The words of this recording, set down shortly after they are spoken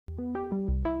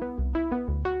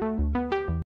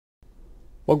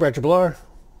Welcome back to Blar.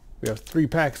 We have 3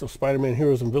 packs of Spider-Man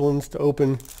heroes and villains to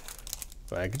open.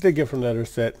 But I did get from the other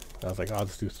set. I was like, I'll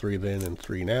just do 3 then and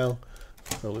 3 now.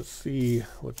 So let's see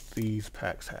what these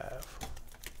packs have.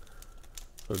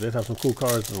 So they did have some cool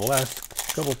cards in the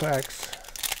last couple packs.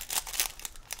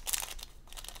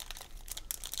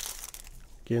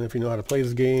 Again, if you know how to play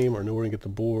this game or know where to get the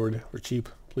board for cheap,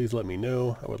 please let me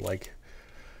know. I would like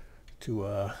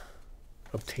to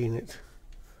obtain it.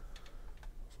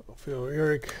 So Phil,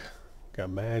 Eric, got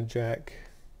Mad Jack,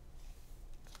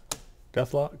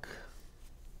 Deathlock,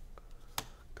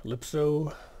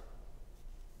 Calypso,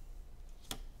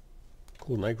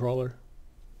 cool Nightcrawler,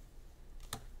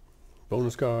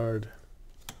 bonus card,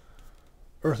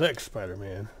 Earth X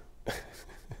Spider-Man.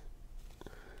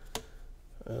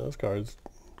 This card's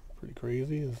pretty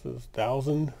crazy. This is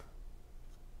 1,000.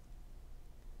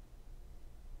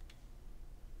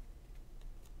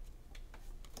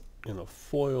 And a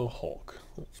foil Hulk.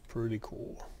 That's pretty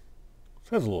cool.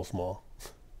 That's a little small.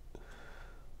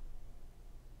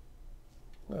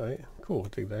 Alright, cool. I'll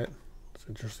take that. That's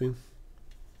interesting.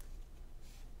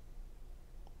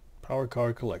 Power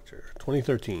Card Collector,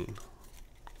 2013.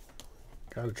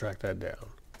 Gotta track that down.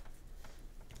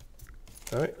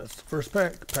 Alright, that's the first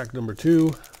pack. Pack number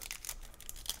 2.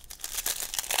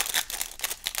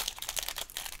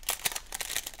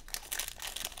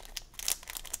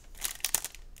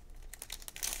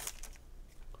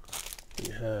 We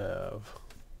have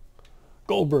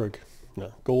Goldberg.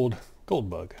 No,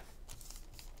 Goldbug.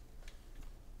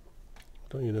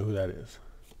 Don't even know who that is.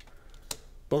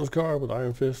 Bonus card with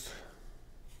Iron Fist.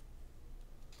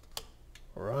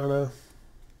 Arana.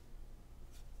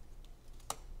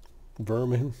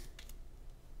 Vermin.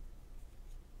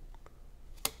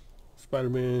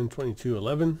 Spider-Man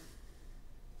 2211.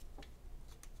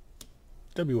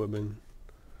 W. Whitman.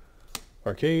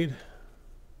 Arcade.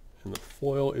 And the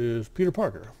foil is Peter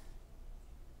Parker.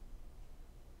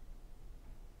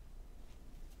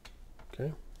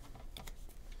 Okay.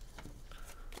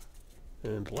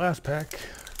 And the last pack.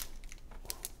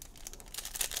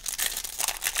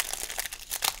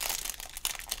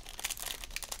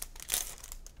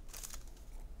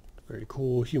 Very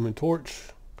cool Human Torch.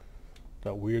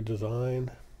 That weird design.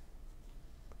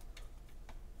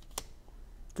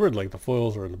 It's weird, like the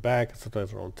foils are in the back and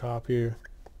sometimes they're on top here.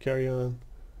 Carry on.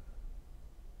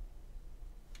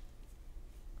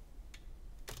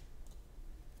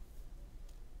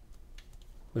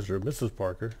 Mr. and Mrs.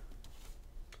 Parker.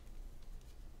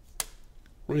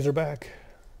 Razorback.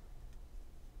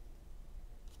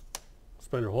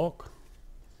 Spider-Hulk.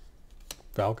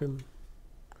 Falcon.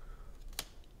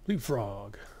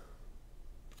 Leapfrog.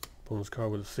 Bonus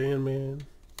card with a Sandman.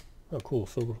 Oh, cool.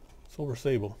 Silver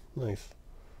Sable. Nice.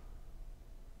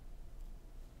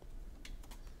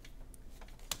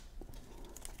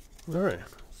 Alright.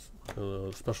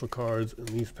 Special cards in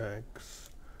these packs.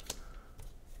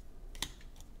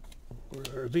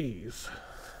 Where are these?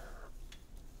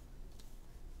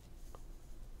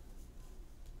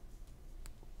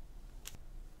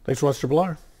 Thanks for watching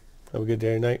Blar. Have a good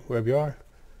day or night wherever you are.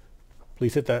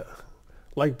 Please hit that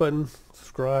like button,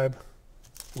 subscribe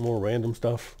for more random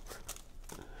stuff.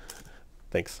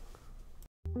 Thanks.